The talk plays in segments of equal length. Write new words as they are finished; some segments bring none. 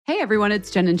Hey everyone, it's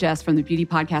Jen and Jess from the beauty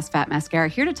podcast Fat Mascara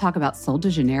here to talk about Sol de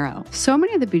Janeiro. So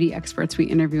many of the beauty experts we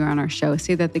interview on our show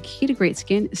say that the key to great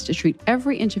skin is to treat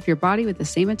every inch of your body with the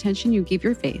same attention you give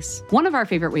your face. One of our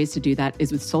favorite ways to do that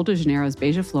is with Sol de Janeiro's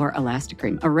Beija Flor Elastic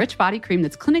Cream, a rich body cream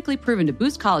that's clinically proven to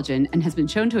boost collagen and has been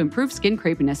shown to improve skin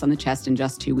crepiness on the chest in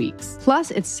just 2 weeks.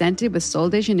 Plus, it's scented with Sol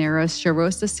de Janeiro's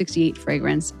Charosta 68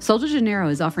 fragrance. Sol de Janeiro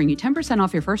is offering you 10%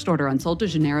 off your first order on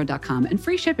soldejaneiro.com and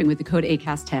free shipping with the code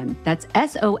ACAST10. That's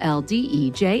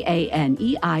SOLDEJANEIRO,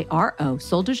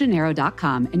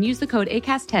 soldejaneiro.com, and use the code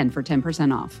ACAST10 for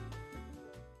 10% off.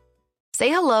 Say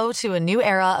hello to a new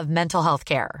era of mental health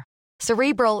care.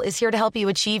 Cerebral is here to help you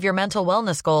achieve your mental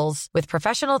wellness goals with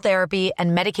professional therapy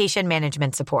and medication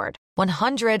management support.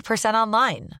 100%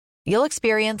 online. You'll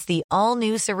experience the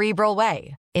all-new Cerebral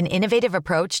Way, an innovative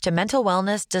approach to mental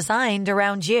wellness designed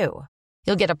around you.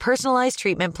 You'll get a personalized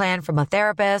treatment plan from a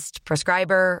therapist,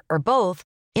 prescriber, or both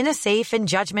in a safe and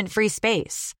judgment-free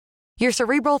space. Your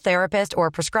Cerebral therapist or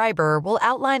prescriber will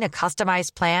outline a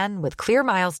customized plan with clear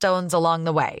milestones along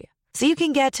the way, so you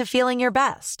can get to feeling your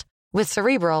best. With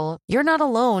Cerebral, you're not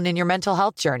alone in your mental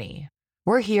health journey.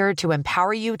 We're here to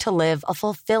empower you to live a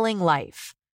fulfilling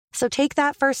life. So take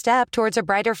that first step towards a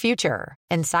brighter future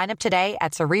and sign up today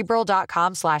at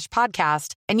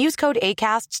Cerebral.com/podcast and use code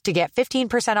ACAST to get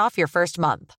 15% off your first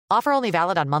month. Offer only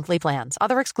valid on monthly plans.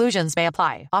 Other exclusions may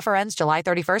apply. Offer ends July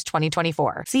 31st,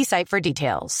 2024. See site for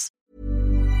details.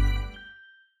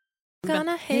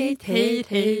 Gonna hate.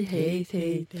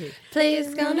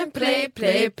 Play's gonna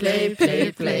play.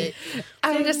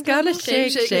 I'm just gonna shake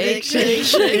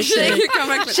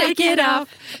it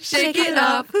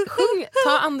up. Sjung,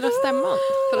 ta andra stämman.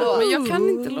 Men jag kan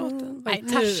inte låten. Nej,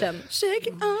 Taschen.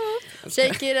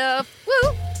 Shake it up.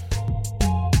 Woo.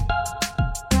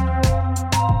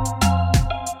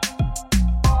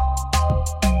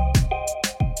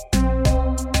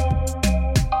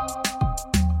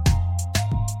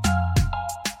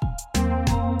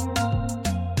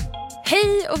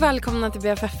 Hej och välkomna till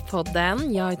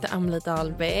BFF-podden. Jag heter Amelie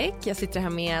Dahlbäck. Jag sitter här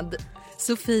med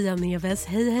Sofia Neves.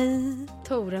 Hej.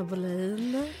 Tora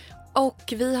Bolin.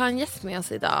 Och vi har en gäst med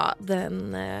oss idag.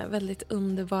 Den väldigt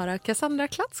underbara Cassandra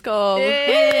Klatzkow.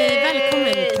 Hej,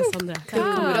 välkommen Cassandra.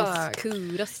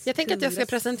 Kuros. Jag tänker att jag ska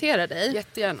presentera dig.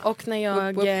 Jättegärna. Och när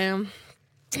jag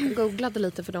googlade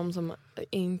lite för dem som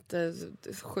inte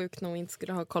sjukt nog inte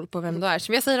skulle ha koll på vem du är.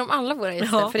 Så jag säger om alla våra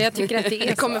gäster, för jag tycker att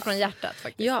det kommer från hjärtat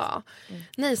faktiskt. Ja.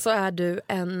 Nej, så är du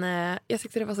en... Jag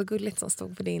tyckte det var så gulligt som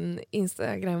stod på din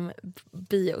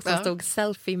Instagram-bio som stod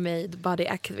selfie-made body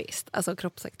activist, alltså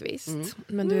kroppsaktivist.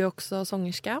 Men du är också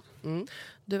sångerska.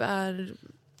 Du är...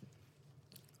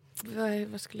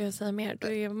 Vad skulle jag säga mer? Du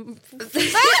är... DJ.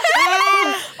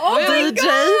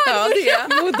 Ja, det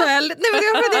är modell. Nej, men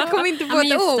jag kom inte på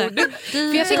ett ord.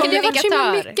 För jag tycker det har varit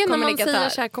så mycket när man säger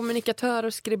så här, kommunikatör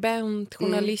och skribent,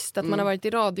 journalist, att man har varit i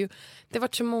radio. Det har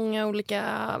varit så många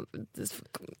olika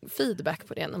feedback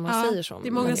på det när man säger så. Det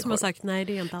är många som har sagt nej,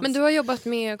 det är inte alls. Men du har jobbat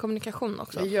med kommunikation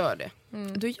också. Jag gör det.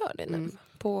 Du gör det nu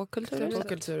på Kulturhuset. På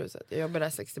Kulturhuset. Jag jobbar där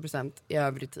 60%. I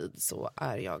övrig tid så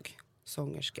är jag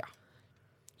sångerska.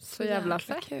 Så jävla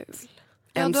kul.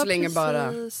 Än så länge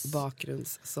bara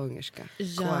bakgrundssångerska.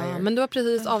 Ja, men du har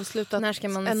precis avslutat när ska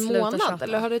man en månad,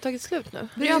 eller har det tagit slut nu?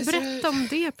 Jag berätta om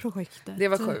det projektet. Det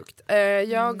var sjukt.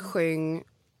 Jag sjöng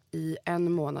i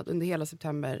en månad under hela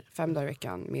september 5 dagar i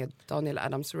veckan med Daniel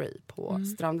Adams-Ray på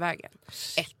Strandvägen.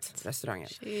 1 restaurangen.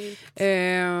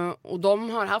 Och de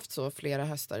har haft så flera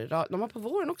höstar idag. De har på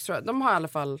våren också. De har i alla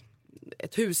fall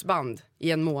ett husband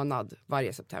i en månad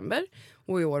varje september.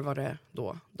 Och i år var det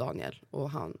då Daniel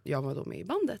och jag var då med i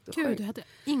bandet. Gud, jag hade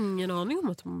ingen aning om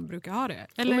att de brukar ha det.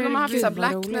 Eller de har haft så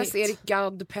Blackness, Erik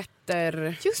Gadd,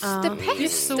 Petter. Just det, Petter. Det är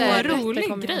så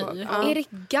rolig grej. Erik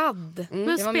Gadd.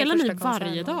 Men spelar ni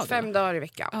varje dag? 5 dagar i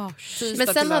veckan. Men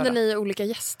sen hade ni olika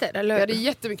gäster, eller? Vi hade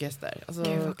jättemycket gäster.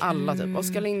 Alltså, alla typ.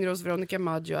 Oskar Lindros, Veronica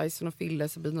Maggio, Ison och Fille,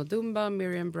 Sabina Dumba,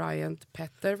 Miriam Bryant,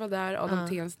 Petter var där, Adam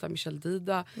Tensta, Michelle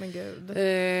Dida. Men gud.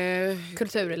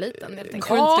 Kultureliten. Jag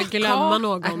får inte glömma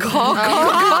någon.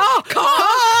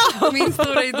 Min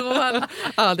stora idol.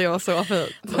 Ja, det var så fint.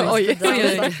 Oj, det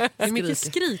är mycket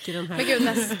skrik i den här. Men gud,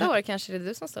 nästa år kanske det är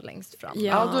du som står längst fram.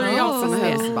 Ja, då är det jag som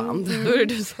hälsband. Då är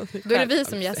det Då är det vi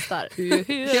som gästar.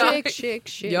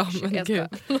 Shake. Ja, men gud.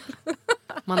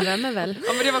 Man drömmer väl.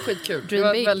 Ja, men det var skitkul. Det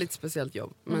var ett väldigt speciellt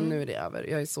jobb. Men nu är det över.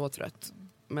 Jag är så trött.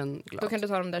 Men glad. Då kan du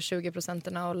ta de där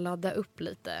 20% och ladda upp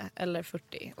lite. Eller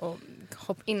 40. Och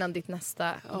hoppa innan ditt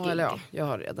nästa gig. Eller ja, jag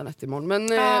har redan ett imorgon. Men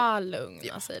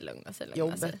lugna sig.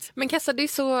 jobbet. Men Kassa, det är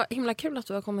så himla kul att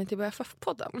du har kommit till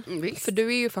BFF-podden. Visst. För du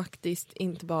är ju faktiskt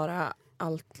inte bara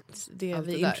allt det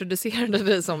vi introducerade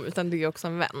dig som, utan du är också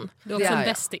en vän. Du är också en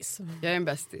bästis. Jag är en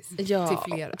bästis. Ja,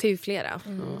 till flera.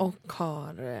 Och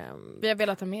har... Vi har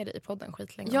velat ha med dig i podden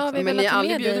skitlänge. Ja, men ni har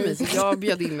aldrig bjudit mig, så jag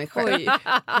bjöd in mig själv. Oj,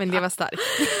 men det var starkt.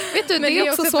 Vet du, det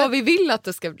är också så vi vill att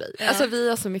det ska bli. Ja. Alltså vi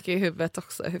har så mycket i huvudet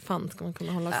också. Hur fan ska man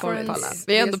kunna hålla koll på alla?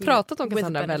 Vi har ändå pratat om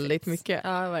Cassandra väldigt mycket.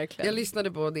 Ja, verkligen. Jag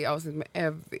lyssnade på det avsnitt med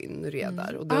Evin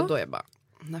Redar och då jag bara,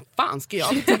 när fan ska jag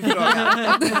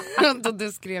tillfråga? Och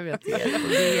då skrev jag till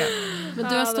er.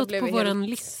 Men du har stått på våran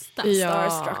lista.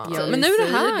 Ja. Men nu är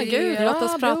det här, gud, låt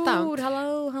oss prata.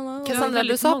 Hallå. Cassandra,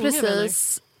 du sa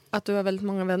precis att du har väldigt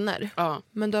många vänner. Ja.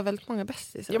 Men du har väldigt många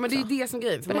bästisar. Ja, men det är det som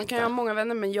grejen. För man kan ju ha många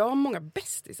vänner, men jag har många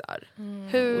bästisar.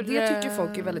 Och det tycker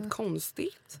folk är väldigt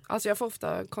konstigt. Alltså jag får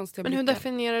ofta konstiga Men hur blickar.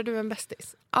 definierar du en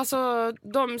bästis? Alltså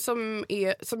de som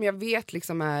jag vet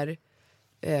liksom är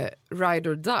ride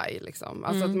or die liksom.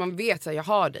 Alltså att man vet att jag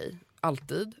har dig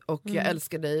alltid och jag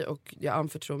älskar dig och jag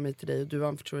anförtror mig till dig och du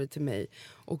anförtror dig till mig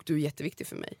och du är jätteviktig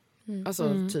för mig.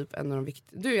 Alltså typ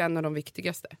du är en av de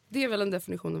viktigaste. Det är väl en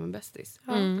definition av en bästis.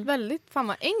 Ja, väldigt fan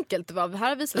vad enkelt det var. Här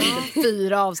har vi släppt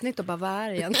 4 avsnitt och bara vad är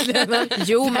det egentligen?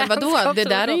 Jo, men vadå? Det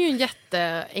där är ju en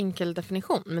jätteenkel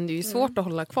definition. Men det är ju svårt att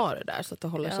hålla kvar det där så att det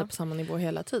håller sig på samma nivå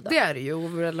hela tiden. Det är det ju,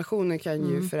 och relationer kan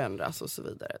ju förändras och så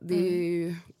vidare.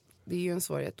 Det är ju en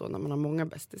svårighet då när man har många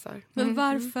bästisar. Men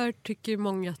varför tycker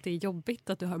många att det är jobbigt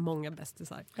att du har många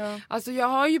bästisar? Ja. Alltså jag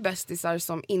har ju bästisar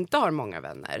som inte har många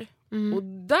vänner. Och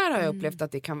där har jag upplevt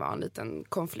att det kan vara en liten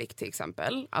konflikt till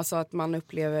exempel. Alltså att man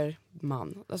upplever,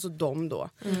 alltså de då,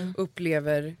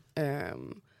 upplever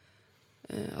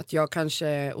att jag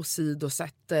kanske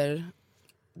åsidosätter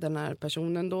den här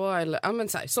personen då. Eller ja, men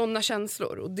sådana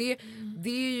känslor. Och det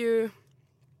är ju...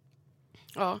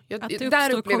 Ja, att det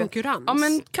uppstår konkurrens. Ja,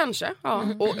 men kanske.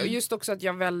 Ja. Och just också att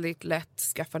jag väldigt lätt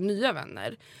skaffar nya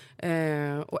vänner.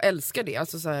 Och älskar det.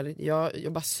 Alltså, så här,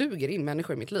 jag bara suger in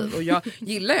människor i mitt liv. Och jag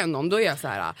gillar jag någon, då är jag så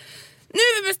här... Nu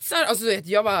är vi bästisar!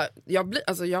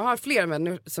 Alltså, jag har flera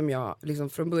vänner som jag liksom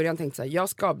från början tänkte så här, jag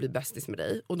ska bli bästis med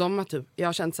dig. Och de har typ, jag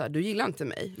har känt så här, du gillar inte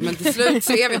mig. Men till slut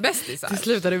så är vi bästisar. Till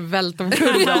slut är det väldigt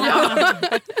omkull.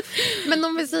 Men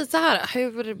om vi säger så här,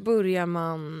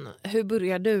 hur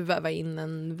börjar du väva in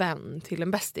en vän till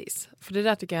en bästis? För det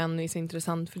där tycker jag är så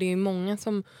intressant. För det är många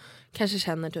som kanske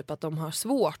känner typ att de har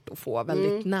svårt att få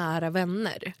väldigt nära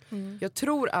vänner. Jag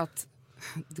tror att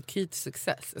the key to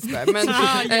success. Men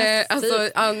alltså,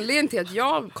 anledningen till att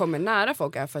jag kommer nära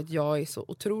folk är för att jag är så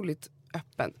otroligt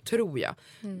öppen, tror jag.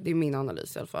 Det är min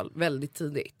analys i alla fall. Väldigt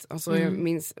tidigt. Alltså jag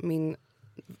minns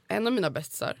en av mina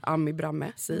bästisar, Ami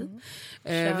Bramme,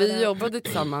 vi jobbade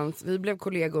tillsammans. Vi blev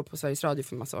kollegor på Sveriges Radio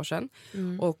för en massa år sedan.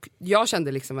 Och jag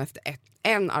kände liksom efter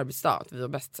en arbetsdag att vi var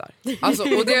bästisar. Alltså,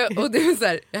 och det är så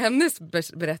här, hennes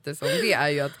berättelse om det är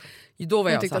ju att då var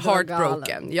jag så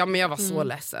heartbroken. Ja, men jag var så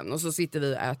ledsen. Och så sitter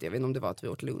vi och äter, jag vet inte om det var att vi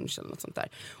åt lunch eller något sånt där.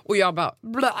 Och jag bara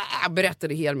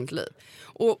berättade hela mitt liv.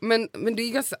 Men det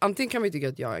är ganska, antingen kan man ju tycka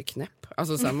att jag är knäpp.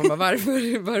 Alltså så här, man bara,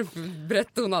 varför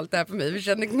berättar hon allt det här för mig? Vi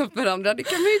känner knappt varandra, det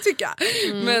kan man ju tycka.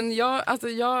 Men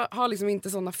jag har liksom inte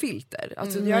såna filter.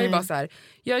 Alltså jag är bara så här,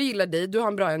 jag gillar dig, du har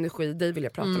en bra energi, dig vill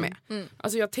jag prata med.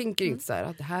 Alltså jag tänker inte så här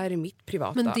att det här är mitt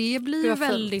privata. Men det blir ju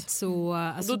väldigt så,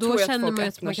 alltså då känner man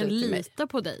att man kan lita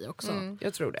på dig också.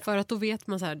 Jag tror det. För att då vet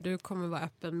man så här, du kommer vara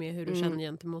öppen med hur du känner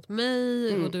gentemot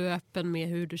mig och du är öppen med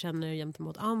hur du känner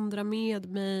gentemot andra med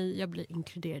mig. Jag blir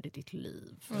inkluderad i ditt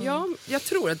liv. Ja, jag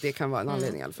tror att det kan vara en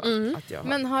anledning i alla fall. Att jag har...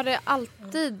 Men har det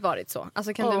alltid varit så?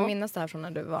 Alltså kan du minnas det här från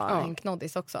när du var en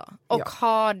knoddis också? Och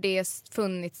har det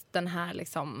funnits den här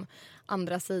liksom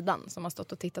andra sidan som har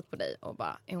stått och tittat på dig och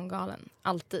bara, är hon galen?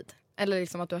 Alltid? Eller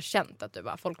liksom att du har känt att du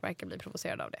bara, folk verkar bli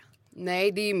provocerade av det?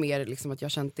 Nej, det är mer liksom att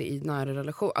jag känt det i nära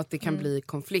relation. Att det kan bli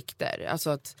konflikter. Alltså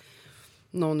att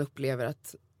någon upplever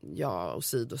att jag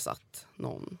åsidosatt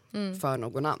någon för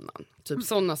någon annan. Typ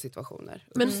sådana situationer.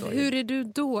 Men hur är du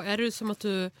då? Är det som att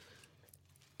du...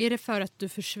 Är det för att du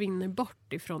försvinner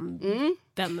bort ifrån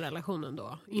den relationen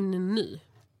då? In i en ny?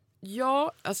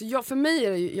 Ja, alltså för mig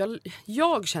är det ju,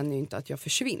 jag känner ju inte att jag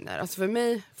försvinner. Alltså för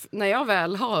mig, när jag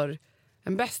väl har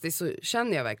en bästis så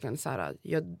känner jag verkligen så här,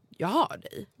 jag har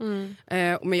dig.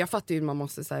 Men jag fattar ju att man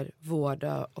måste så här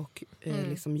vårda och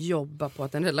liksom jobba på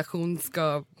att en relation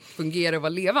ska fungera och vara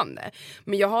levande.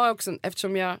 Men jag har också,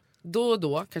 eftersom jag då och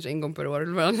då, kanske en gång per år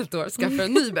eller varannat år, skaffar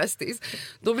en ny bästis,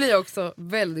 då blir jag också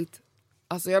väldigt,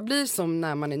 alltså jag blir som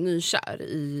när man är nykär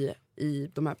i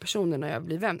de här personerna jag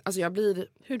blir vän. Alltså jag blir...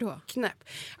 Hur då? Knäpp.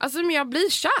 Alltså men jag blir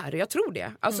kär, jag tror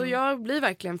det. Alltså jag blir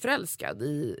verkligen förälskad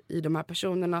i de här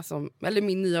personerna som... Eller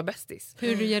min nya bästis.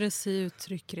 Hur ger det sig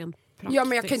uttryck rent praktiskt. Ja,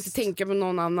 men jag kan inte tänka på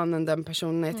någon annan än den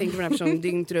personen. Jag tänker på den här personen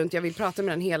dygnet runt. Jag vill prata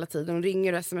med den hela tiden. Hon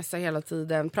ringer och smsar hela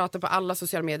tiden. Pratar på alla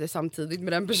sociala medier samtidigt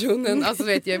med den personen. Alltså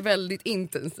vet jag är väldigt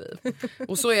intensiv.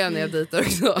 Och så är jag när jag dejtar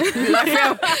också. Det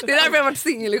är därför jag har varit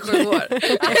singel i 7 år.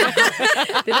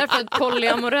 Det är därför ett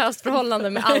polyamoröst förhållande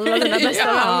med alla dina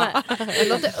bästa vänner. Det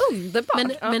låter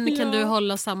underbart. Men kan du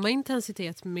hålla samma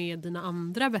intensitet med dina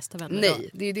andra bästa vänner? Nej,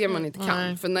 det är det man inte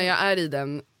kan. För när jag är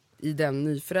i den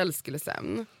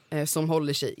nyförälskelsen som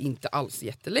håller sig inte alls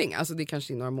jättelänge, alltså det är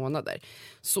kanske i några månader,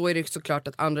 så är det såklart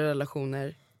att andra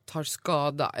relationer tar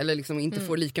skada eller liksom inte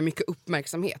får lika mycket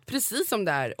uppmärksamhet. Precis som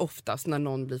det är oftast när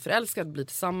någon blir förälskad, blir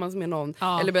tillsammans med någon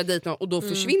eller börjar dejta någon, och då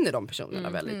försvinner de personerna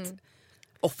väldigt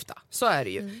ofta. Så är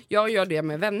det ju. Jag gör det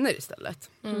med vänner istället.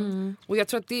 Och jag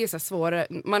tror att det är så svårare.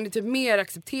 Man är typ mer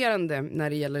accepterande när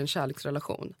det gäller en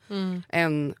kärleksrelation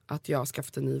än att jag har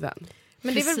skaffat en ny vän.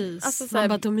 Men det är väl, alltså, man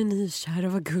bara, de är nykära,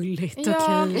 vad gulligt.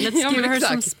 Ja. Okej, let's give her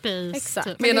some space.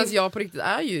 Exakt. Medan jag på riktigt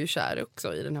är ju kär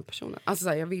också i den här personen. Alltså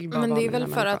såhär, jag vill bara men vara det är med väl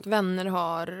den för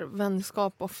här att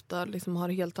vänskap ofta liksom har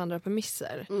helt andra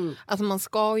premisser. Alltså man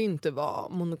ska ju inte vara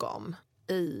monogam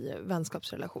i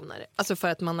vänskapsrelationer. Alltså för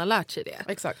att man har lärt sig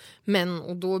det. Exakt. Men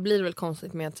och då blir det väl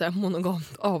konstigt med ett så här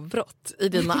monogamt avbrott i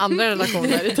dina andra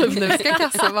relationer. Typ nu ska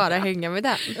Kassa bara hänga med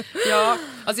den. Ja,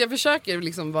 alltså jag försöker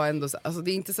liksom vara ändå så, alltså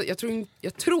det är inte så,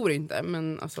 jag tror inte,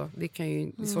 men alltså det kan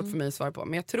ju det är svårt för mig att svara på,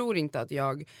 men jag tror inte att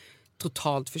jag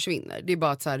totalt försvinner. Det är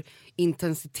bara att så här,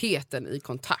 intensiteten i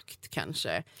kontakt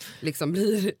kanske liksom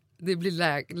blir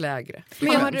lägre.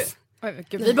 Men har du...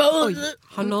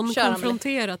 Har någon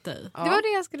konfronterat dig? Det var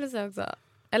det jag skulle säga också.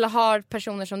 Eller har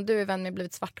personer som du är vän med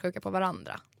blivit svartsjuka på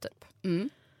varandra? Typ?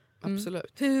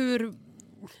 Absolut. Hur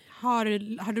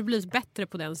har du blivit bättre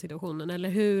på den situationen? Eller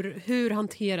hur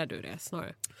hanterar du det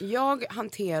snarare?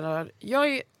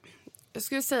 Jag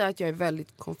skulle säga att jag är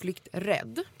väldigt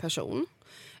konflikträdd person.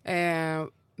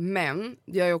 Men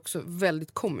jag är också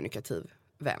väldigt kommunikativ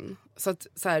vän. Så att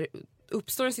så här,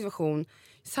 uppstår en situation,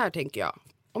 så här tänker jag.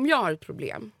 Om jag har ett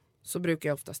problem så brukar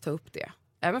jag oftast ta upp det.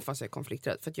 Även fast jag är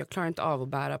konflikträdd. För att jag klarar inte av att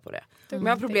bära på det. Om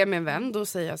jag har problem med en vän, då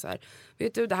säger jag så här: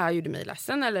 vet du, det här gjorde mig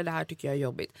ledsen. Eller det här tycker jag är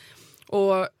jobbigt.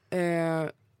 Och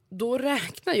då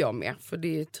räknar jag med, för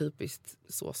det är typiskt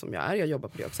så som jag är, jag jobbar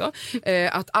på det också,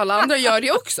 att alla andra gör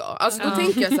det också. Alltså då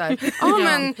tänker jag så här: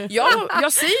 men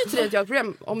jag säger till dig att jag har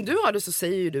problem. Om du har det så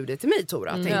säger ju du det till mig,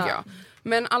 Tora, tänker jag.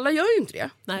 Men alla gör ju inte det.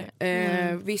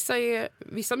 Nej.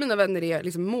 Vissa av mina vänner är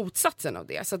liksom motsatsen av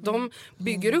det. Så att de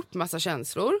bygger upp massa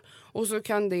känslor. Och så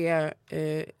kan det...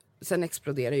 sen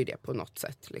exploderar ju det på något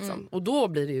sätt. Liksom. Och då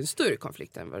blir det ju en större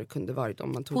konflikt än vad det kunde varit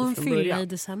om man tog det från början. På en fylla i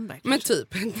december. Men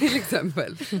typ, till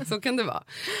exempel. Så kan det vara.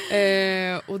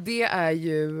 Och det är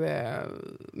ju...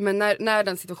 men när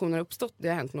den situationen har uppstått, det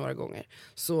har hänt några gånger,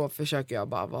 så försöker jag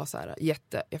bara vara så här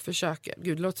jag försöker,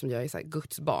 gud det låter som jag är så här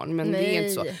Guds barn, men det är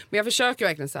inte så. Men jag försöker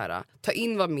verkligen så här ta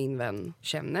in vad min vän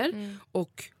känner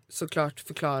och såklart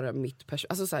förklara mitt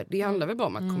alltså så här, det handlar väl bara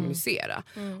om att kommunicera.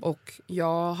 Och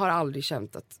jag har aldrig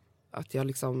känt att jag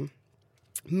liksom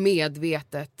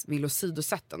medvetet vill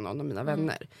åsidosätta någon av mina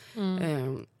vänner.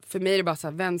 För mig är det bara så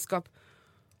här, vänskap,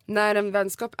 när en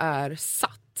vänskap är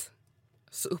satt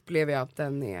så upplever jag att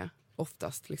den är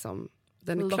oftast liksom,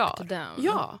 den är klar.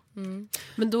 Ja.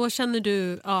 Men då känner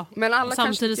du, men alla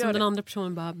samtidigt som den andra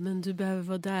personen bara, men du behöver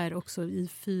vara där också i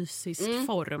fysisk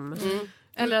form.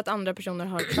 Eller att andra personer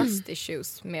har trust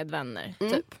issues med vänner.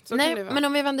 Typ. Nej, men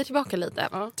om vi vänder tillbaka lite.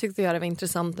 Tyckte jag det var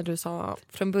intressant när du sa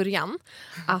från början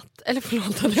att... Eller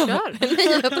förlåt att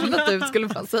jag trodde att du skulle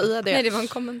bara säga det. Nej, det var en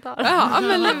kommentar. Ja,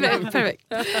 men perfekt.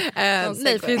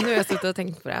 Nej, för nu har jag suttit och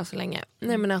tänkt på det här så länge.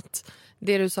 Nej, men att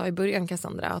det du sa i början,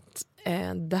 Cassandra, att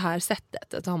det här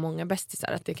sättet att ha många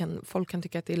bästisar, att folk kan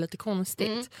tycka att det är lite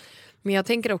konstigt. Men jag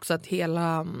tänker också att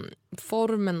hela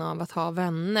formen av att ha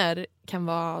vänner kan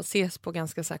ses på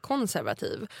ganska så här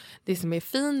konservativ. Det som är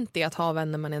fint är att ha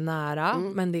vänner man är nära,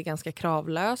 men det är ganska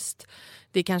kravlöst.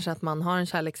 Det är kanske att man har en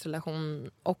kärleksrelation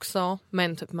också,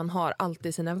 men typ man har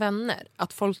alltid sina vänner.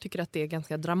 Att folk tycker att det är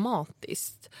ganska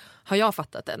dramatiskt, har jag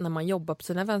fattat det, när man jobbar på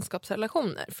sina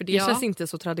vänskapsrelationer. För det känns inte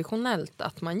så traditionellt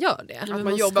att man gör det. Att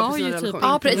man jobbar på sina relationer.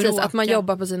 Ja, precis. Att man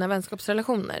jobbar på sina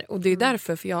vänskapsrelationer. Och det är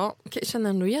därför, för jag känner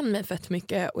ändå igen mig fett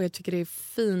mycket. Och jag tycker det är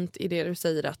fint i det du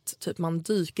säger, att typ man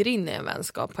dyker in i en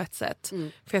vänskap på ett sätt.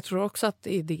 För jag tror också att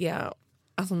det är det,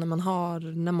 alltså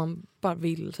när man bara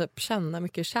vill typ känna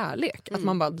mycket kärlek. Att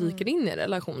man bara dyker in i en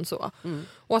relation så.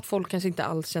 Och att folk kanske inte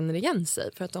alls känner igen sig.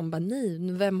 För att de bara,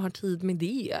 nej, vem har tid med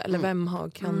det? Eller vem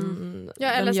kan... Ja,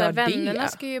 eller så här, vännerna det?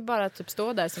 ska ju bara typ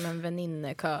stå där som en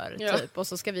väninnekör typ. Och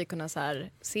så ska vi kunna så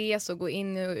här ses och gå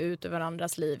in och ut i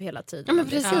varandras liv hela tiden. Ja, men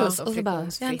precis. Ja, och så bara,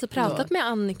 jag har inte pratat med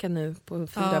Annika nu på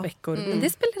 4 veckor. Men det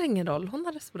spelar ingen roll. Hon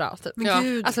har det så bra. Typ. Men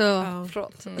gud,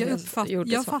 Förlåt.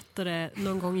 Jag fattade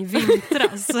någon gång i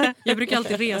vintras. Jag brukar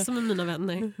alltid resa med mina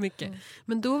vänner mycket.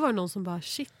 Men då var det någon som bara,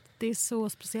 shit, det är så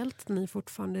speciellt att ni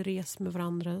fortfarande reser med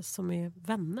varandra som är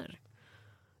vänner.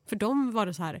 För dem var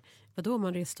det så här, vadå,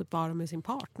 man reser typ bara med sin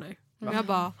partner. Och jag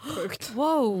bara,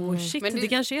 wow, shit, men det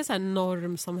kanske är så här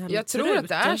norm som händer. Jag tror att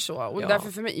det är så. Och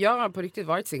därför för mig, jag har på riktigt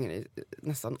varit singel i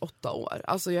nästan 8 år.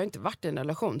 Alltså jag har inte varit i en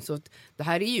relation. Så det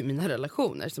här är ju mina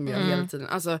relationer som jag hela tiden,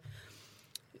 alltså,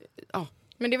 ja.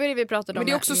 Men det var det vi pratade om. Men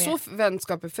det är också så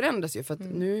vänskaper förändras ju. För att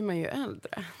nu är man ju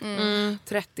äldre.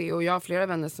 30 och jag har flera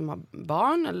vänner som har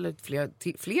barn. Eller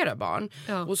flera barn.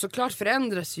 Ja. Och såklart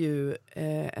förändras ju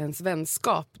ens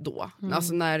vänskap då.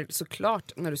 Alltså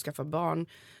när du skaffar barn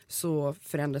så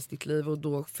förändras ditt liv. Och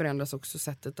då förändras också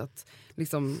sättet att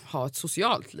liksom ha ett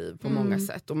socialt liv på många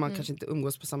sätt. Och man kanske inte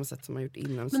umgås på samma sätt som man gjort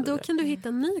innan. Men då kan du hitta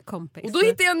en ny kompis. Och då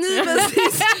hittar jag en ny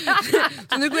bästis.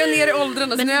 Så nu går jag ner i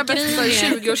åldrarna. Så nu är jag bästis i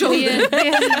 20-årsåldern.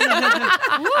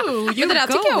 Men det där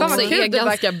tycker jag också är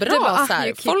ganska bra. Så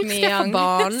här, folk ska få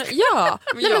barn. Ja,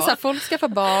 men så här, folk ska få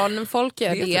barn. Folk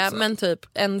gör det. Men typ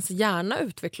ens hjärna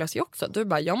utvecklas ju också. Du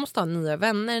bara, jag måste ha nya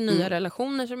vänner. Nya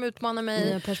relationer som utmanar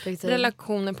mig.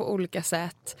 Relationer på olika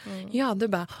sätt. Ja, du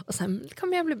bara, och sen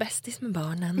kommer jag bli bästis med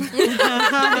barnen.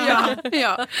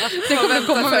 ja. Det kommer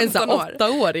komma med en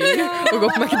 8-åring och gå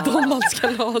på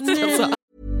McDonald's-kalas.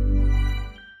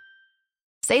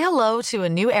 Say hello to a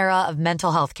new era of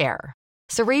mental health care.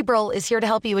 Cerebral is here to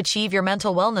help you achieve your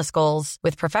mental wellness goals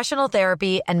with professional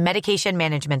therapy and medication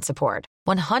management support.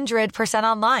 100%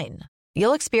 online.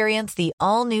 You'll experience the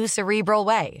all-new Cerebral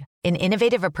way, an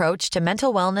innovative approach to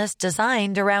mental wellness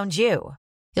designed around you.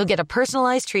 You'll get a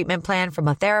personalized treatment plan from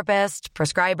a therapist,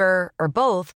 prescriber, or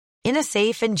both in a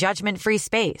safe and judgment-free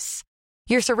space.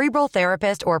 Your Cerebral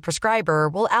therapist or prescriber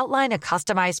will outline a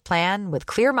customized plan with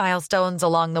clear milestones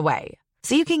along the way,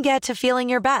 so you can get to feeling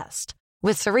your best.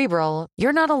 With Cerebral,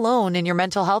 you're not alone in your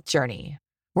mental health journey.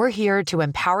 We're here to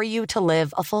empower you to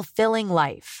live a fulfilling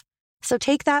life. So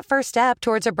take that first step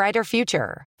towards a brighter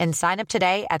future and sign up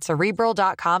today at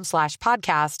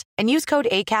Cerebral.com/podcast and use code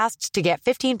ACAST to get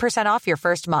 15% off your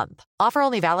first month. Offer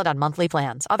only valid on monthly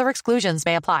plans. Other exclusions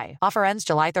may apply. Offer ends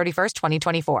July 31st,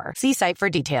 2024. See site for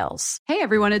details. Hey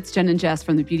everyone, it's Jen and Jess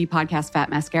from the beauty podcast Fat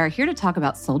Mascara here to talk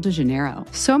about Sol de Janeiro.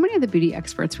 So many of the beauty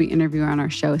experts we interview on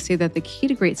our show say that the key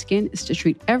to great skin is to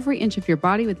treat every inch of your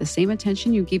body with the same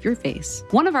attention you give your face.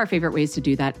 One of our favorite ways to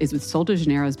do that is with Sol de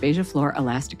Janeiro's Beija Flor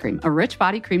Elastic Cream, a rich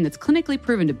body cream that's clinically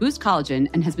proven to boost collagen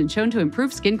and has been shown to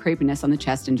improve skin crepiness on the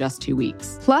chest in just 2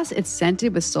 weeks. Plus, it's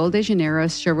scented with Sol de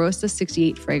Janeiro's Charosta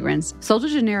 68 fragrance. Sol de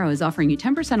Janeiro is offering you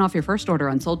 10% off your first order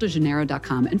on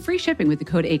soldejaneiro.com and free shipping with the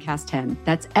code ACAST10.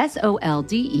 That's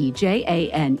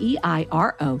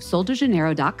SOLDEJANEIRO,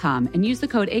 soldejaneiro.com, and use the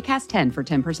code ACAST10 for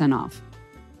 10% off.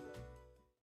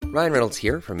 Ryan Reynolds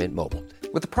here from Mint Mobile.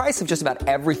 With the price of just about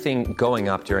everything going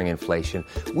up during inflation,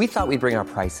 we thought we'd bring our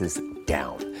prices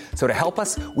down. So to help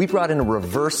us, we brought in a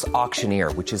reverse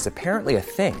auctioneer, which is apparently a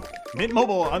thing. Mint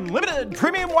Mobile Unlimited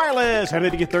Premium Wireless. How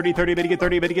to get 30, 30, bit to get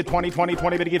 30, bit to get 20, 20,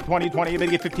 20, bit to get 20, 20, bit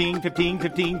to get 15, 15,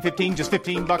 15, 15, just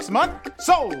 $15 a month?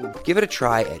 Sold! Give it a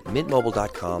try at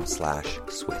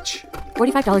mintmobile.com/switch.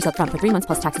 $45 up front for 3 months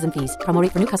plus taxes and fees. Promo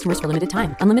rate for new customers for limited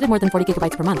time. Unlimited more than 40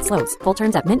 gigabytes per month. Slows full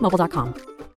terms at mintmobile.com.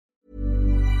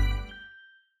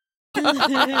 Ja,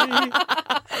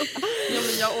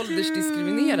 men jag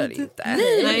åldersdiskriminerar inte.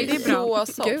 Nej, det är bra.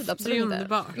 Gud, absolut. Det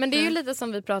är men det är ju lite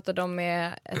som vi pratade om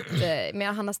med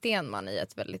Hanna Stenman i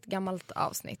ett väldigt gammalt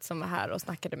avsnitt som var här och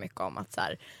snackade mycket om att så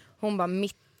här, hon bara,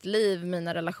 mitt liv,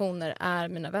 mina relationer är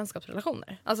mina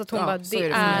vänskapsrelationer. Alltså att hon bara, det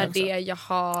är det jag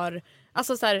har.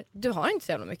 Alltså så här, du har inte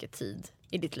så jävla mycket tid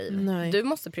i ditt liv. Nej. Du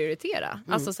måste prioritera.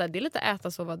 Alltså så här, det är lite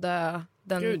äta, sova, dö.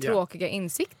 Den tråkiga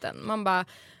insikten. Man bara,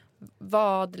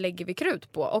 vad lägger vi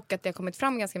krut på? Och att det har kommit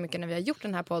fram ganska mycket när vi har gjort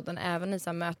den här podden, även i så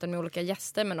här möten med olika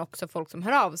gäster, men också folk som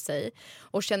hör av sig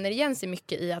och känner igen sig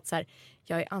mycket i att så här,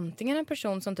 jag är antingen en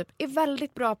person som typ är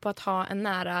väldigt bra på att ha en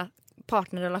nära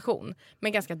partnerrelation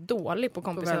men ganska dålig på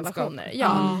kompisrelationer.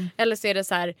 Ja. Eller så är det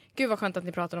så här, gud vad skönt att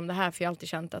ni pratar om det här, för jag har alltid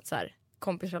känt att så här,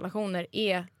 kompisrelationer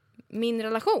är min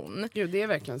relation. Jo, det är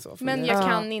verkligen så. Men jag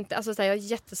kan inte, alltså så här, jag har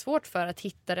jättesvårt för att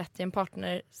hitta rätt i en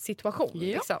partnersituation.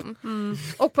 Liksom.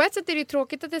 Och på ett sätt är det ju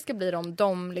tråkigt att det ska bli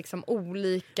de liksom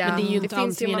olika. Men det är ju inte finns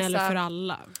antingen ju eller för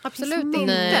alla. Absolut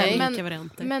inte.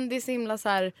 Men det är så himla så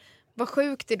här, vad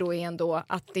sjukt det då är ändå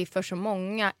att det för så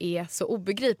många är så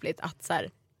obegripligt att så här,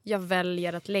 jag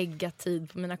väljer att lägga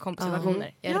tid på mina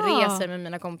kompisrelationer. Jag reser med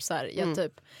mina kompisar. Jag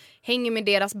typ hänger med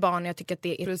deras barn. Jag tycker att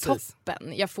det är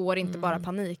toppen. Jag får inte bara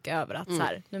panik över att så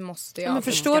här, nu måste jag. Men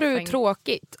förstår du hur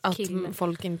tråkigt att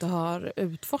folk inte har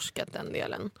utforskat den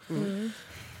delen?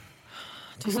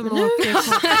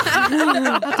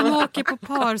 Att de åker på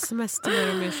parsemester när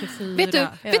de är 24.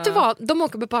 Vet du vad? De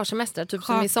åker på parsemester. Typ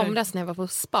som i somras när jag var på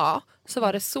spa. Så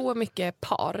var det så mycket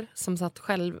par som satt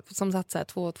så här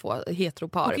 2 och 2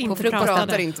 heteropar på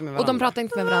frukosten. Och de pratar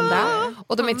inte med varandra.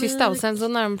 Och de är tysta. Och sen så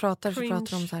när de pratar så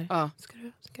pratar de så här.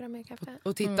 Ska du ha mer kaffe?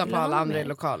 Och titta på alla andra i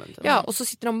lokalen. Typ. Ja, och så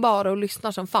sitter de bara och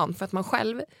lyssnar som fan. För att man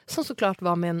själv, som såklart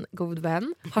var med en god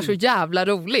vän, har så jävla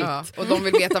roligt. Ja, och de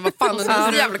vill veta vad fan, det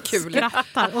är så jävla kul.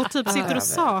 Skrattar och typ sitter och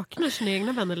saknar sina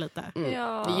egna vänner lite.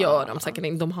 Ja. Det gör de säkert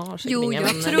inte. De har säkert inga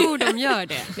vänner. Jag tror de gör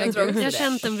det. Jag har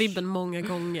känt den vibben många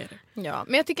gånger. Ja,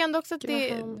 men jag tycker ändå också att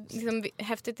det är liksom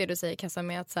häftigt det du säger, Kassa,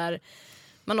 med att så här,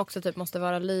 man också typ måste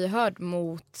vara lyhörd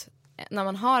mot när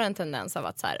man har en tendens av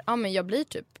att så här, men jag blir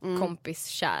typ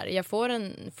kompiskär. Jag får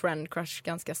en friend crush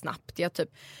ganska snabbt. Jag typ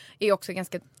är också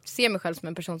ser mig själv som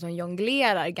en person som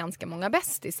jonglerar ganska många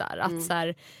bästisar. Att så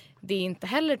här, det är inte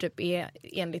heller typ är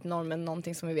enligt normen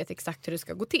någonting som vi vet exakt hur det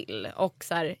ska gå till. Och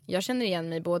så här, jag känner igen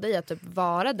mig både i att typ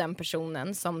vara den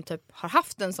personen som typ har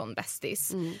haft en sån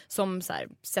bästis som så här,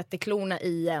 sätter klorna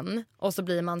i en och så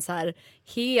blir man så här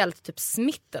helt typ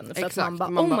smitten för att man bara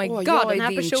oh my god, den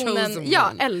här personen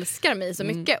älskar mig så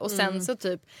mycket och sen så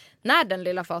typ när den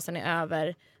lilla fasen är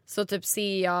över så typ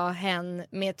ser jag henne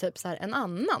med typ så här en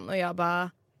annan och jag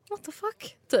bara what the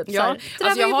fuck? Typ, ja,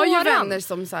 alltså jag har ju vänner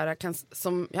som så här,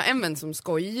 jag har en vän som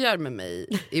skojar med mig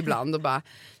ibland och bara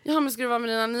men ska du vara med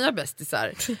dina nya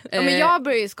bästisar? Ja, men jag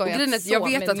börjar ju skoja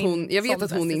jag vet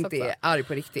att hon inte är arg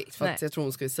på riktigt för att jag tror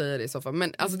hon skulle säga det i så fall.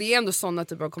 Men alltså, det är ändå sådana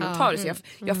typer av kommentarer så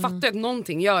jag fattar att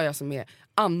någonting gör jag som är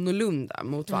annorlunda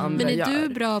mot vad andra gör. Men är du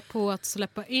bra på att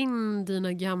släppa in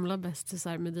dina gamla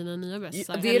bästisar med dina nya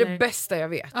bästisar? Det är det bästa jag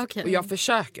vet. Okay. Och jag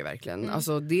försöker verkligen.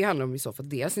 Alltså, det handlar om i så fall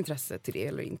deras intresse till det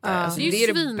eller inte. Alltså, det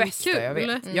är det bästa jag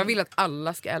vet. Jag vill att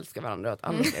alla ska älska varandra och att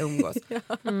alla ska umgås.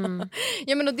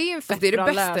 Ja, men och det är en fett det är bra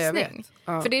det bästa lösning. jag vet.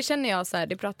 Ja. För det känner jag så här,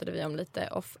 det pratade vi om lite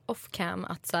off cam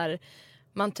att så här,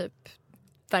 man typ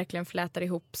verkligen flätar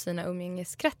ihop sina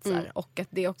umgängeskretsar och att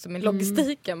det också med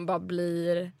logistiken bara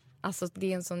blir alltså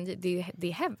det är en sån det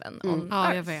är heaven on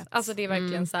earth. Jag vet. Alltså det är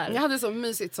verkligen så här. Jag hade så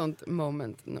mysigt sånt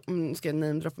moment. Ska jag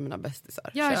namedroppa mina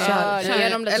bästisar?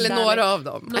 Eller några av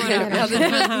dem. Jag hade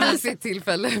ett mysigt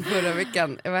tillfälle förra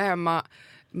veckan. Jag var hemma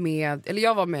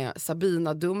jag var med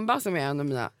Sabina Dumba som är en av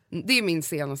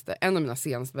mina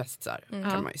senaste bästisar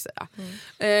kan man ju säga.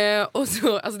 Och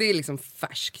så alltså det är liksom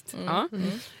färskt.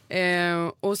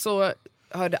 Och så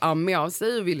hörde Ami av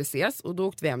sig och ville ses och då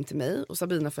åkte vi hem till mig och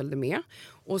Sabina följde med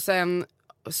och sen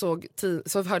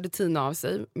så hörde Tina av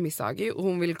sig, Misagi, och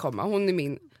hon ville komma. Hon är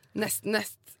min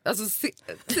alltså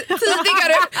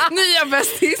tidigare nya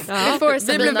bästis.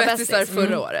 Vi blev bästisar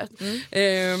förra året.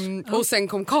 Och sen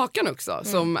kom Kakan också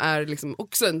som är liksom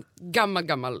också en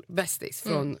gammal bästis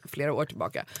från flera år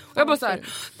tillbaka. Och jag bara så här,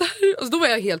 och då var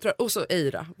jag helt rörd. Och så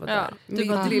Eira var där.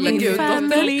 Min lilla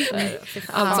guddotter.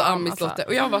 Alltså Amis dotter.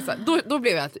 Och jag var så här, då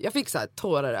blev jag fick så här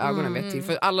tårar i ögonen vet till,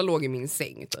 för alla låg i min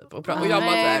säng typ och jag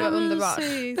bara så här, underbart.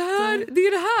 Det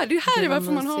är det här är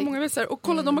varför man har många bästisar och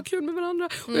kolla de har kul med varandra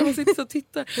och jag sitter så och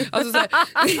tittar. Alltså,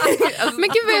 men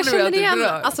gud vad jag känner igen.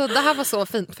 Alltså, det här var så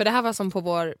fint. För det här var som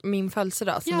på min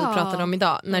födelsedag som vi pratade om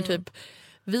idag. När typ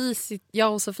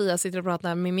jag och Sofia sitter och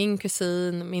pratar med min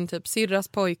kusin, min typ syrras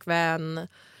pojkvän.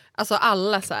 Alltså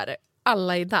alla så här.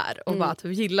 Alla är där och bara att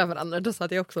vi gillar varandra. Då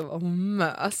satt jag också och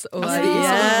mös. Och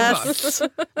yes.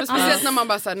 Men speciellt när man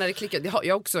bara så här, när det klickar. Jag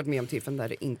har också varit med om tillfällen där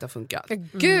det inte har funkat.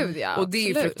 Gud ja. Och det är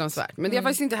ju fruktansvärt. Men det har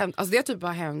faktiskt inte hänt. Alltså det har typ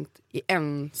hänt i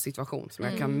en situation som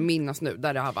jag kan minnas nu.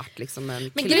 Där det har varit liksom en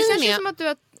klick. Men det känns ju som att du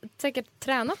har säkert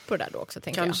tränat på det där då också,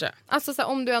 tänker kanske. Jag. Alltså så här,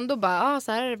 om du ändå bara,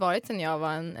 så här har det varit sen jag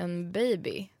var en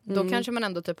baby. Då kanske man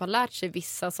ändå typ har lärt sig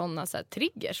vissa sådana så här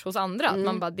triggers hos andra. Att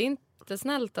man bara, det är inte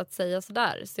snällt att säga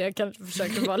sådär. Så jag kanske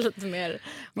försöker vara lite mer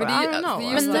men det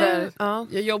är just det där,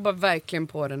 jag jobbar verkligen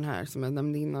på den här som jag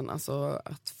nämnde innan. Alltså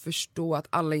att förstå att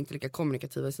alla är inte lika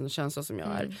kommunikativa i sina känslor som jag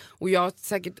är. Och jag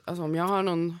säkert, alltså, om jag har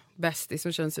någon bästis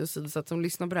som känner sig åsidosatt som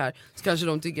lyssnar på det här, så kanske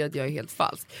de tycker att jag är helt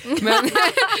falsk. Men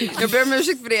jag ber om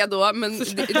ursäkt för det då, men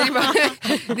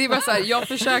det är bara så här, jag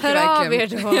försöker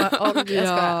verkligen.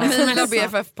 Mila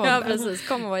BFF-podden. Ja, precis.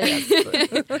 Kom och var gäst.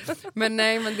 Men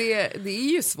nej, men det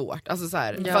är ju svårt. Alltså så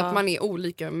här, för att man är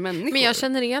olika människor. Men jag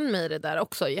känner igen mig i det där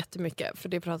också jättemycket. För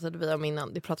det pratade vi om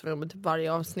innan. Det pratade vi om typ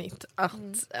varje avsnitt.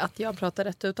 Att jag pratar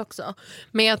rätt ut också.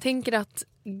 Men jag tänker att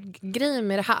grejen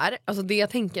med det här, alltså det jag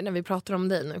tänker när vi pratar om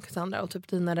dig nu, Cassandra, och typ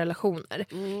dina relationer,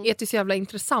 är att det är så jävla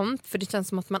intressant, för det känns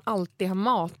som att man alltid har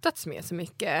matats med så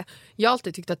mycket. Jag har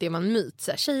alltid tyckt att det var en myt,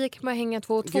 så här, tjejer kan bara hänga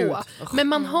 2 och 2. Men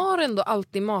man har ändå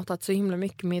alltid matat så himla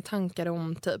mycket med tankar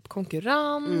om typ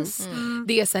konkurrens.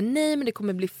 Det är så här, nej men det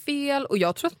kommer bli fel, och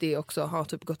jag tror att det också har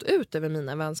typ gått ut över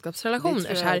mina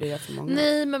vänskapsrelationer. Så här,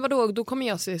 nej men vadå, då kommer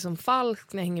jag se som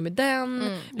falsk när jag hänger med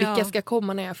den. Vilka ska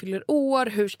komma när jag fyller år?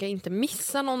 Hur ska jag inte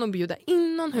missa någon och bjuda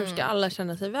in någon? Hur ska alla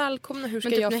känna sig välkomna? Hur ska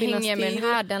men typ, jag finnas med till? den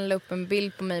här, den la upp en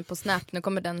bild på mig på Snap. Nu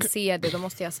kommer den se det, då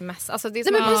måste jag sms. Alltså det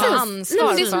är nej, men precis.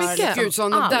 ansvar det är så mycket. Gud,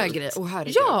 sådana där grejer.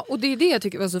 Ja, och det är det jag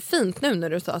tycker var så fint nu när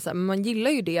du sa så här, man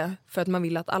gillar ju det för att man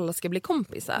vill att alla ska bli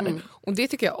kompisar. Och det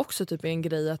tycker jag också typ är en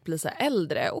grej att bli så här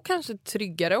äldre och kanske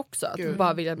tryggare också. Att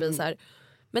bara vilja bli så här.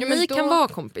 Men ni kan vara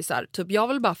kompisar. Typ, jag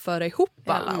vill bara föra ihop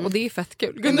alla. Och det är fett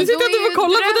kul. Nu sitter jag typ och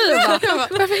kollar på dig och bara,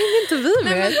 varför hänger inte vi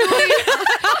med?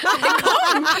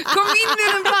 Kom in i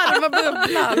den varma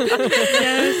bubblan.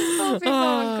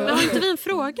 Har inte vi en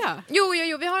fråga?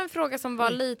 Jo, vi har en fråga som var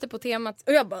lite på temat.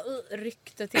 Och jag bara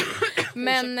ryckte till.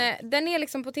 Men den är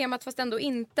liksom på temat fast ändå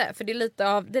inte. För det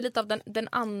är lite av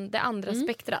det andra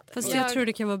spektrat. Fast jag tror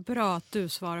det kan vara bra att du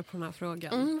svarar på den här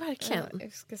frågan. Verkligen.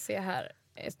 Jag ska se här.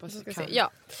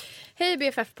 Ja. Hej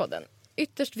BFF-podden.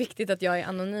 Ytterst viktigt att jag är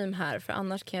anonym här, för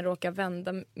annars kan jag råka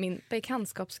vända min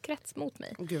bekantskapskrets mot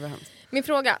mig. Gud vad hemskt. Min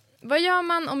fråga: vad gör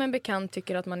man om en bekant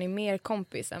tycker att man är mer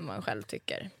kompis än vad man själv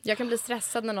tycker? Jag kan bli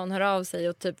stressad när någon hör av sig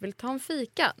och typ vill ta en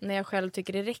fika, när jag själv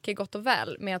tycker det räcker gott och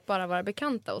väl med att bara vara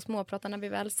bekanta och småprata när vi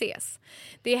väl ses.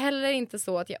 Det är heller inte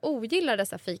så att jag ogillar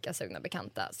dessa fikasugna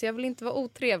bekanta, så jag vill inte vara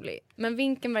otrevlig. Men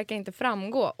vinkeln verkar inte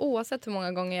framgå, oavsett hur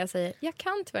många gånger jag säger jag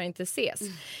kan tyvärr inte ses.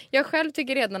 Jag själv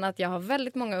tycker redan att jag har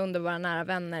väldigt många underbara nära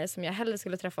vänner som jag hellre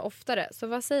skulle träffa oftare. Så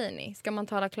vad säger ni? Ska man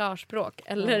tala klarspråk?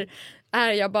 Eller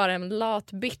är jag bara en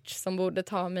lat bitch som borde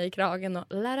ta mig i kragen och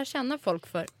lära känna folk,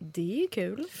 för det är ju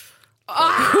kul.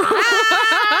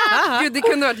 Gud, det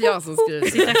kunde varit jag som skrev.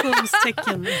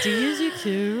 Citationstecken. Det är ju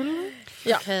kul.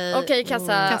 Ja. Okej,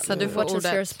 Kassa, du får what is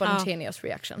ordet. your spontaneous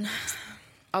reaction?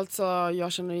 Alltså,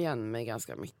 jag känner igen mig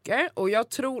ganska mycket. Och jag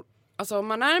tror, alltså om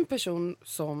man är en person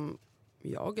som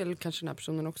jag, eller kanske den här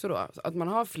personen också då, att man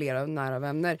har flera nära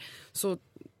vänner, så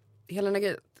hela den här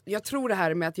grejen, jag tror det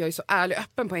här med att jag är så ärlig och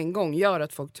öppen på en gång gör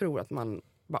att folk tror att man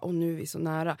bara, nu är vi så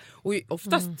nära. Och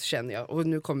oftast känner jag, och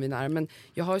nu kommer vi nära, men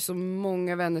jag har ju så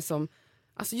många vänner som,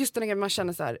 alltså just den här grejen, man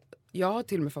känner så här, jag har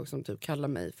till och med folk som typ kallar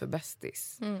mig för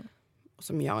bästis.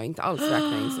 Som jag inte alls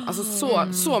räknar in. Alltså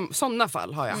sådana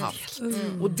fall har jag haft.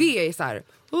 Och det är så här,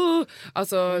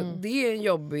 alltså det är en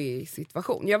jobbig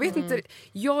situation. Jag vet inte,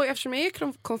 eftersom jag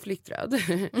är konflikträdd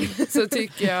så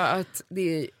tycker jag att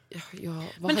det är,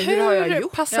 men hur har jag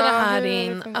gjort? Passar det här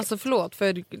in? Alltså förlåt,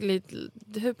 för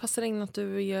hur passar det in att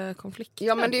du är konflikträdd?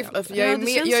 Ja, men jag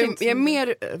är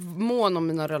mer mån om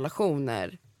mina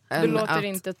relationer. Du låter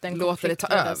inte att den låter det ta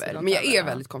över. Men jag är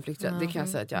väldigt konflikträdd, det kan jag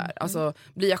säga att jag är. Alltså,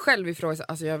 blir jag själv ifrån,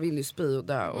 alltså jag vill ju spy och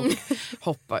dö och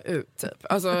hoppa ut typ.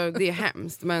 Alltså det är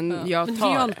hemskt, men jag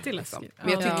tar det liksom.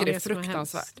 Men jag tycker det är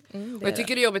fruktansvärt. Och jag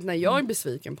tycker det är jobbigt när jag är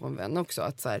besviken på en vän också,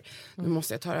 att så här, nu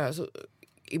måste jag ta det här. Så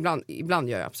ibland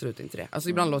gör jag absolut inte det. Alltså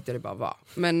ibland låter jag det bara vara.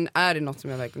 Men är det något som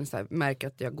jag verkligen så här, märker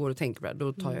att jag går och tänker på det,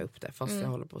 då tar jag upp det fast jag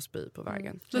håller på att spy på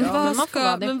vägen. Men vad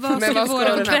ska den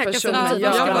här personen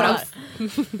göra?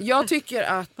 Jag tycker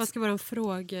att vad ska vara en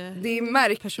fråga? Det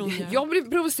är jag blir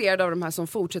provocerad av de här som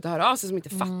fortsätter höra av sig som inte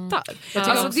fattar.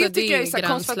 Alltså det tycker jag är så här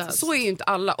konstigt. Så är ju inte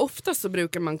alla. Oftast så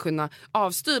brukar man kunna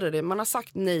avstyra det. Man har sagt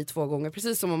nej 2 gånger,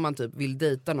 precis som om man typ vill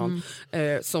dejta någon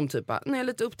som typ när jag är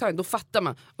lite upptagen, då fattar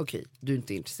man, okej, du är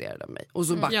inte intresserad av mig. Och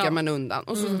så backar man undan.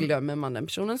 Och så glömmer man den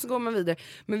personen, så går man vidare.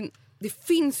 Men det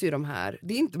finns ju de här,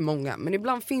 det är inte många, men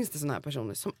ibland finns det såna här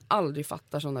personer som aldrig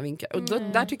fattar såna vinkar. Och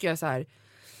där tycker jag så här,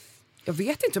 jag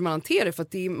vet inte hur man hanterar det, för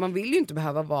att man vill ju inte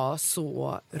behöva vara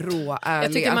så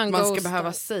råärlig att man ska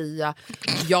behöva säga,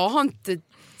 jag har inte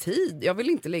tid, jag vill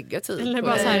inte lägga tid. Eller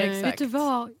bara så här, vet du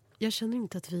vad? Jag känner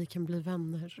inte att vi kan bli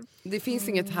vänner. Det finns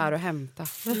inget här att hämta.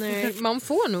 Nej, man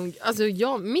får nog, alltså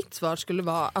mitt svar skulle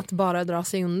vara att bara dra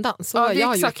sig undan. Så ja, jag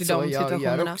har gjort i de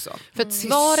situationerna. För att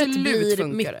svaret blir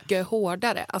mycket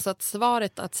hårdare. Alltså att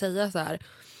svaret att säga så här,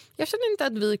 Jag känner inte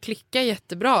att vi klickar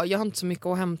jättebra. Jag har inte så mycket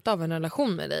att hämta av en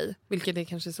relation med dig. Vilket är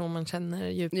kanske så man känner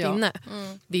djupt inne.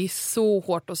 Det är så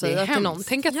hårt att säga till någon.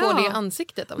 Tänk att få det i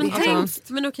ansiktet.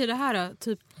 Men okej, det här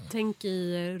typ, tänk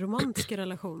i romantiska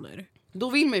relationer. Då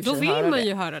vill man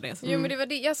ju höra det. Jo, men det var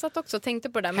det. Jag satt också och tänkte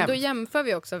på det där. Men då jämför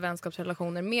vi också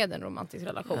vänskapsrelationer med en romantisk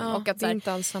relation. Och att, det är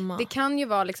inte alls samma. Det kan ju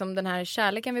vara liksom den här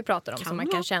kärleken vi pratar om som man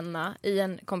kan känna i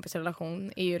en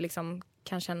kompisrelation är ju liksom,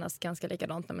 kan kännas ganska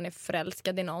likadant när man är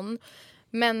förälskad i någon.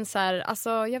 Men så här, alltså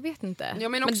jag vet inte. Ja,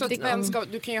 men också men vänskap,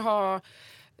 du kan ju ha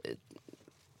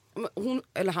hon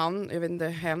eller han, jag vet inte,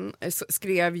 hen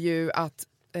skrev ju att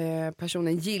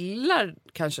personen gillar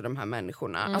kanske de här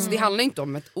människorna. Alltså det handlar inte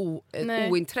om ett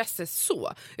ointresse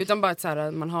så, utan bara att så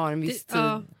här, man har en viss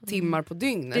timmar på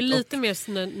dygnet. Det är lite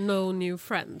mer no new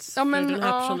friends. Ja, men, för den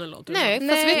här personen låter. Nej,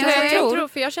 fast vet du vad jag tror?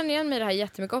 För jag känner igen mig i det här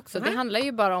jättemycket också. Det handlar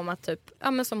ju bara om att typ,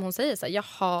 ja men som hon säger så här, jag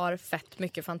har fett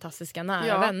mycket fantastiska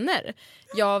nära vänner.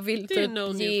 Jag vill typ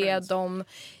ge dem.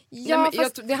 Ja,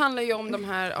 fast det handlar ju om de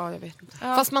här, jag vet inte.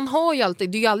 Fast man har ju alltid,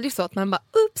 det är ju aldrig så att man bara,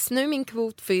 ups, nu är min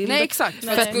kvot fylld. Nej, exakt.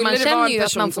 För att man känner ju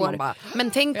att man får.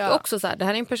 Men tänk också så här, det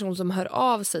här är en person som hör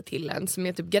av sig till en, som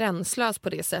är typ gränslös på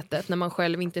det sättet, när man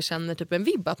själv inte känner typ en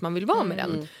vibb att man vill vara med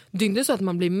den. Det är inte så att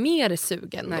man blir mer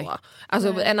sugen då.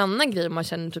 Alltså en annan grej man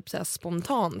känner typ så här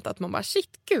spontant, att man bara, shit,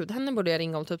 gud, henne borde jag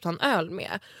ringa och typ ta en öl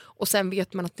med. Och sen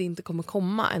vet man att det inte kommer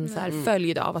komma en så här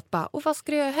följd av att bara, vad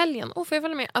ska du göra i helgen? Får jag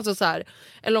följa med? Alltså så här,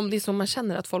 eller om det är så man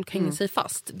känner att folk hänger sig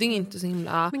fast. Det är inte så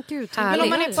himla men gud, men om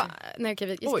man är på, nej,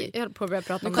 okej, jag höll på att börja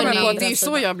prata om det är ju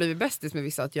så jag har blivit bästis med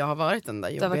vissa, att jag har varit den där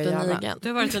jobbiga jäveln. Du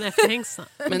har varit en efterhängsa.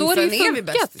 Men då har det ju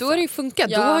funkat. Då har det ju funkat.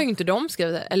 Då har ju inte de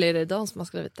skrivit det. Eller är det de som har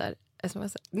skrivit där?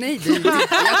 SMS? Nej, jag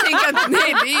tänker att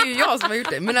det är ju jag som har gjort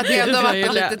det. Men att det ändå har varit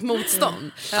ett litet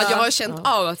motstånd. Att jag har känt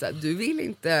av att du vill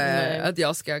inte att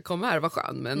jag ska komma här och vara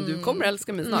skön, men du kommer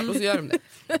älska mig snart, och så gör de det.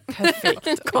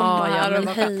 Perfekt. Men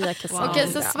heja Cassandra. Okej,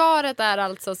 så svaret är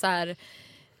alltså så här: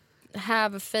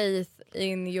 have faith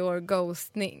in your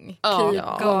ghosting.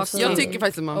 Jag tycker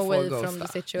faktiskt att man får ghosta. From the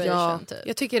situation, typ.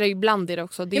 Jag tycker det ibland är det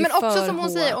också. Det är men också som hon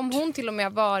hårt. säger, om hon till och med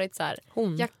har varit så här,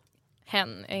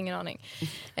 hen, ingen aning.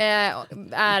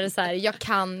 Är så här, jag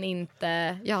kan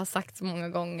inte, jag har sagt så många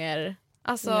gånger.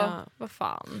 Alltså, vad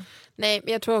fan. Nej,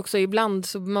 men jag tror också ibland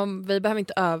så vi behöver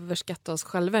inte överskatta oss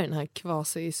själva i den här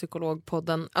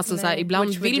kvasi-psykologpodden. Alltså så här,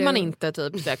 ibland vill man inte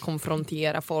typ där,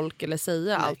 konfrontera folk eller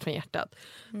säga allt från hjärtat.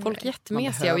 Folk är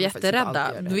jättemesiga och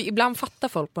jätterädda. Ibland fattar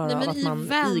folk bara att man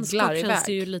iglar iväg.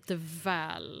 Det är ju lite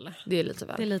väl. Det är lite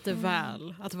väl. Det är lite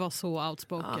väl att vara så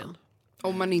outspoken.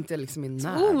 Om man inte liksom är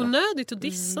nära. Onödigt att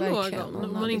dissa någon.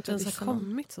 Om man inte ens har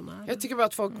kommit så nära. Jag tycker bara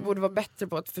att folk borde vara bättre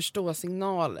på att förstå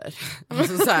signaler.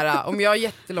 Alltså så här, om jag är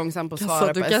jättelångsam på att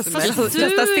svara på sms.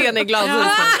 Kasta sten i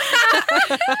glashuset.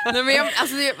 Nej, men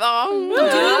alltså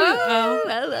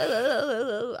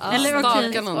eller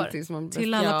någonting som man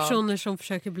till alla personer som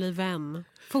försöker bli vän.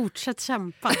 Fortsätt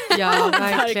kämpa. Ja,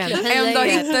 verkligen. En dag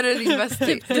hittar du din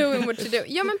bästis. Doing what you do.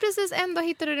 Ja, men precis, en dag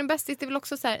hittar du din bästis. Det är väl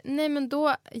också så här, nej men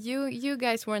då you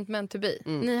guys weren't meant to be.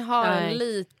 Ni har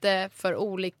lite för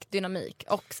olik dynamik.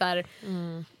 Och så här,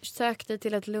 sök dig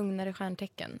till ett lugnare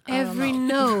stjärntecken. Every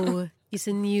no is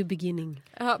a new beginning.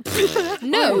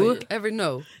 No? Every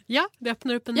no. Ja, det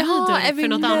öppnar upp en ny dörr för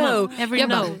något annat. Every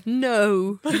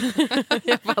no.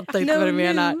 Jag fattar inte vad du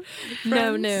menar.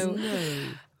 No.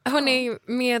 Hörrni,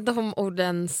 med de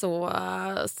orden så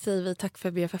säger vi tack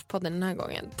för BFF-podden den här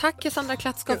gången. Tack Cassandra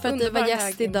Klatzkow för att du var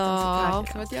gäst idag.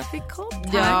 Tack för att jag fick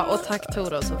komma. Ja, och tack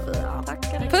Tora och Sofia.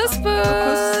 Tack. Puss.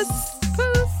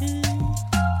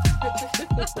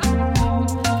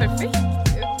 Perfekt.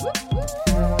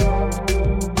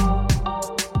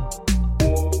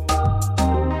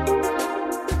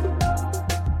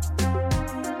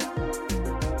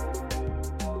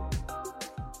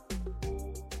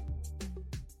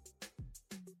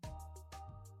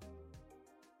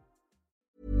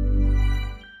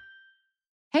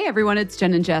 Hey everyone, it's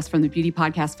Jen and Jess from the beauty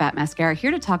podcast Fat Mascara,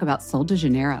 here to talk about Sol de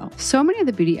Janeiro. So many of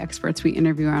the beauty experts we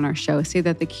interview on our show say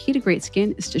that the key to great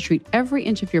skin is to treat every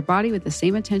inch of your body with the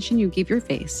same attention you give your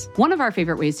face. One of our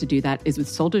favorite ways to do that is with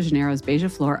Sol de Janeiro's Beija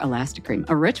Flor Elastic Cream,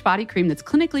 a rich body cream that's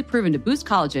clinically proven to boost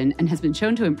collagen and has been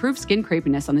shown to improve skin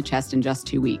crepiness on the chest in just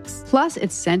 2 weeks. Plus,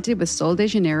 it's scented with Sol de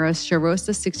Janeiro's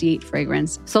Charosta 68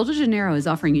 fragrance. Sol de Janeiro is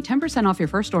offering you 10% off your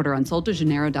first order on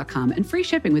soldejaneiro.com and free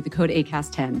shipping with the code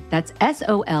ACAST10. That's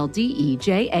SOLDEJANEIRO,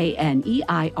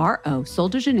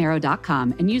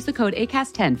 soldejaneiro.com, and use the code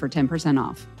ACAST10 for 10%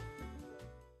 off.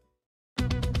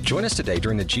 Join us today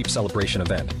during the Jeep Celebration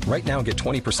event. Right now, get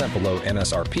 20% below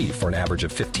MSRP for an average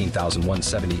of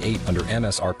 $15,178 under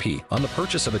MSRP on the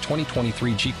purchase of a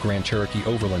 2023 Jeep Grand Cherokee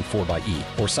Overland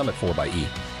 4xE or Summit 4xE.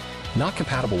 Not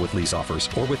compatible with lease offers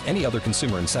or with any other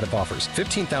consumer incentive offers.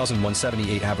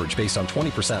 $15,178 average based on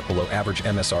 20% below average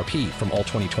MSRP from all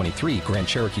 2023 Grand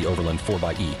Cherokee Overland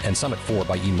 4xE and Summit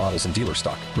 4xE models in dealer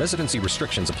stock. Residency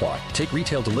restrictions apply. Take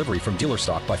retail delivery from dealer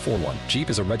stock by 4/1. Jeep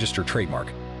is a registered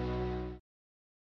trademark.